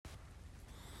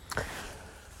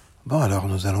Bon, alors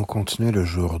nous allons continuer le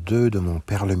jour 2 de mon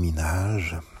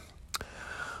perleminage.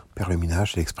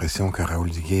 Perleminage, c'est l'expression que Raoul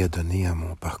Duguay a donnée à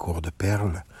mon parcours de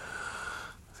perles.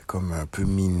 C'est comme un peu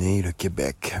miner le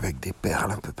Québec avec des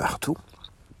perles un peu partout.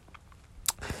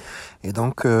 Et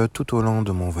donc, tout au long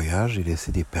de mon voyage, j'ai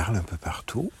laissé des perles un peu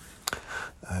partout,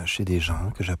 chez des gens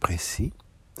que j'apprécie.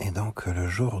 Et donc, le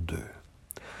jour 2,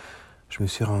 je me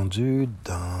suis rendu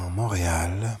dans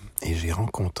Montréal et j'ai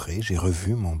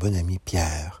revu mon bon ami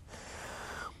Pierre.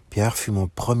 Pierre fut mon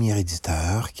premier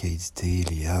éditeur qui a édité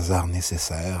Les Hasards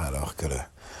nécessaires alors que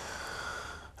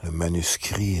le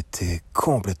manuscrit était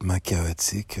complètement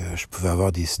chaotique. Je pouvais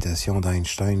avoir des citations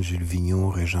d'Einstein, Jules Vigneault,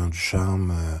 Régent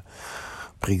Ducharme,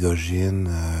 Prigogine,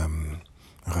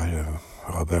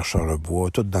 Robert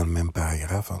Charlebois, toutes dans le même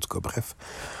paragraphe. En tout cas, bref.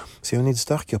 C'est un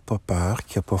éditeur qui n'a pas peur,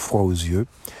 qui n'a pas froid aux yeux.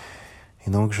 Et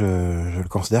donc, je le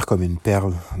considère comme une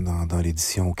perle dans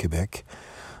l'édition au Québec.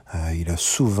 Il a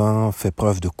souvent fait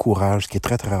preuve de courage, ce qui est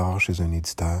très, très rare chez un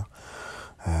éditeur.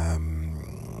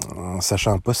 En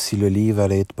sachant pas si le livre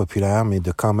allait être populaire, mais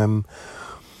de quand même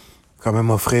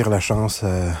offrir la chance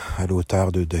à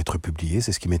l'auteur d'être publié.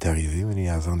 C'est ce qui m'est arrivé. Les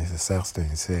hasards nécessaires, c'est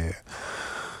un essai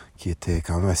qui était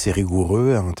quand même assez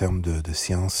rigoureux en termes de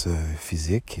sciences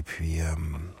physiques.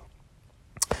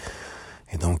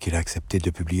 Et donc, il a accepté de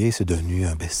le publier. C'est devenu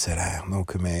un best-seller.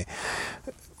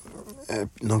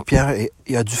 Donc Pierre,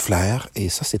 il a du flair, et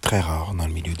ça, c'est très rare dans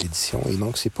le milieu de l'édition. Et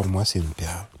donc, pour moi, c'est une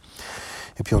perle.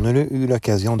 Et puis, on a eu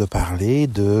l'occasion de parler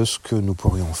de ce que nous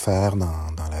pourrions faire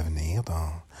dans l'avenir,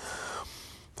 dans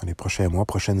les prochains mois,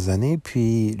 prochaines années.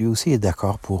 Puis, lui aussi est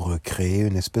d'accord pour créer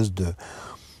une espèce de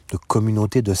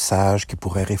communauté de sages qui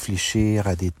pourraient réfléchir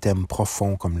à des thèmes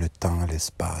profonds comme le temps,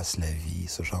 l'espace, la vie,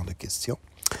 ce genre de questions.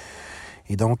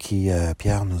 Et donc,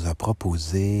 Pierre nous a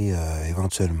proposé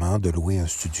éventuellement de louer un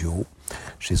studio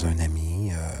chez un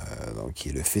ami, qui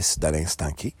est le fils d'Alain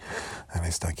Stanquet. Alain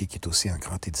Stanquet qui est aussi un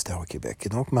grand éditeur au Québec. Et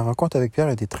donc, ma rencontre avec Pierre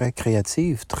était très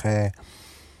créative, très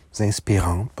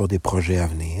inspirante pour des projets à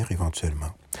venir,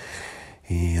 éventuellement.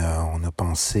 Et on a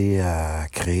pensé à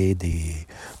créer du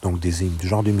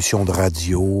genre d'émissions de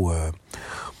radio.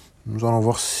 Nous allons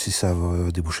voir si ça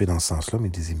va déboucher dans ce sens-là, mais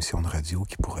des émissions de radio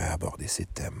qui pourraient aborder ces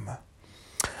thèmes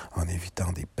en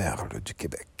évitant des perles du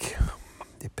Québec,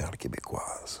 des perles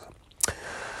québécoises.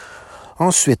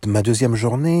 Ensuite, ma deuxième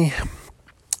journée,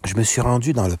 je me suis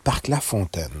rendu dans le parc La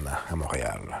Fontaine à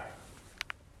Montréal.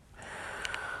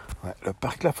 Ouais, le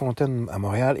parc La Fontaine à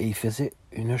Montréal, et il faisait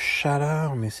une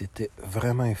chaleur, mais c'était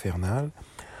vraiment infernal,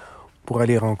 pour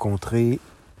aller rencontrer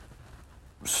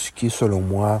ce qui est, selon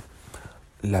moi,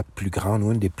 la plus grande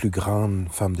ou une des plus grandes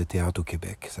femmes de théâtre au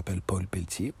Québec, qui s'appelle Paul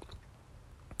Pelletier.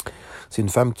 C'est une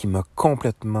femme qui m'a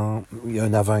complètement... Il y a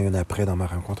un avant et un après dans ma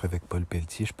rencontre avec Paul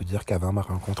Pelletier. Je peux dire qu'avant ma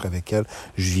rencontre avec elle,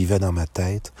 je vivais dans ma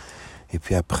tête. Et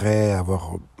puis après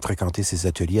avoir fréquenté ses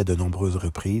ateliers à de nombreuses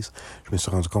reprises, je me suis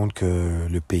rendu compte que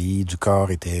le pays du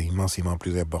corps était immensément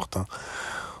plus important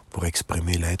pour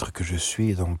exprimer l'être que je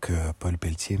suis. Et donc, Paul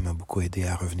Pelletier m'a beaucoup aidé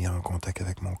à revenir en contact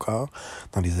avec mon corps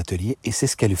dans les ateliers. Et c'est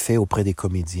ce qu'elle fait auprès des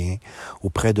comédiens,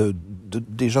 auprès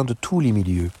des gens de tous les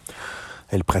milieux.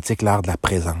 Elle pratique l'art de la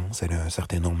présence. Elle a un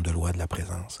certain nombre de lois de la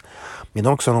présence. Mais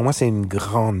donc, selon moi, c'est une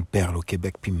grande perle au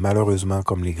Québec. Puis malheureusement,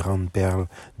 comme les grandes perles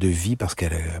de vie, parce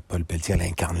Paul Pelletier, elle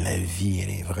incarne la vie.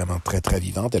 Elle est vraiment très, très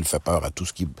vivante. Elle fait peur à tout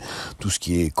ce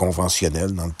qui est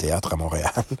conventionnel dans le théâtre à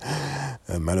Montréal,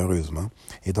 malheureusement.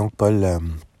 Et donc, Paul,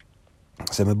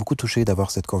 ça m'a beaucoup touché d'avoir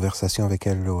cette conversation avec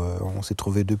elle. On s'est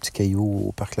trouvé 2 petits cailloux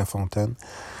au parc La Fontaine.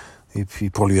 Et puis,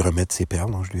 pour lui remettre ses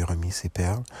perles. Donc, je lui ai remis ses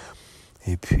perles.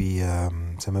 Et puis,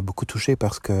 ça m'a beaucoup touché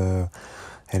parce que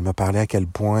elle m'a parlé à quel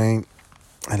point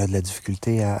elle a de la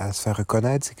difficulté à se faire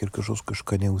reconnaître. C'est quelque chose que je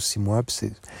connais aussi moi.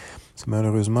 Puis c'est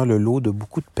malheureusement le lot de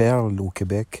beaucoup de perles au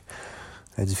Québec.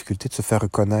 La difficulté de se faire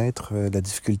reconnaître, la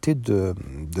difficulté de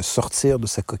sortir de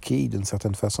sa coquille d'une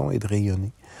certaine façon et de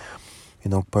rayonner. Et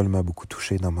donc, Paul m'a beaucoup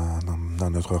touché dans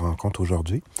notre rencontre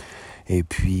aujourd'hui. Et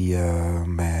puis,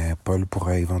 Paul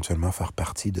pourrait éventuellement faire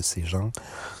partie de ces gens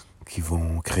qui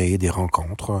vont créer des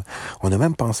rencontres. On a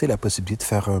même pensé la possibilité de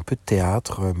faire un peu de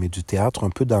théâtre, mais du théâtre un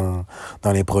peu dans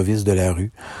l'improviste de la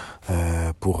rue,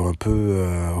 pour un peu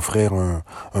offrir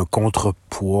un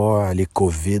contrepoids à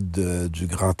l'éco-vide du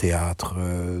grand théâtre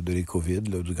de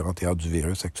l'éco-vide, du grand théâtre du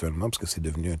virus actuellement, parce que c'est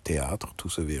devenu un théâtre, tout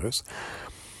ce virus.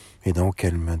 Et donc,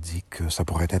 elle m'a dit que ça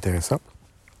pourrait être intéressant.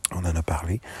 On en a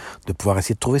parlé, de pouvoir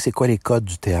essayer de trouver c'est quoi les codes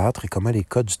du théâtre et comment les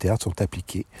codes du théâtre sont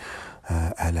appliqués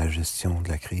à la gestion de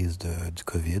la crise du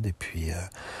COVID. Et puis,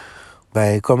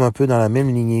 comme un peu dans la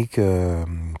même lignée que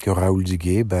Raoul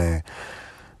Duguay,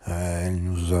 Elle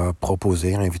nous a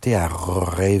proposé, invité à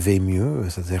rêver mieux,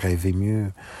 c'est-à-dire rêver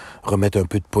mieux, remettre un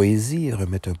peu de poésie,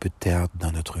 remettre un peu de théâtre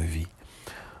dans notre vie.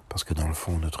 Parce que dans le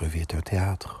fond, notre vie est un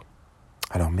théâtre.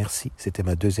 Alors merci, c'était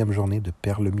ma 2e journée de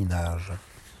Perleminage.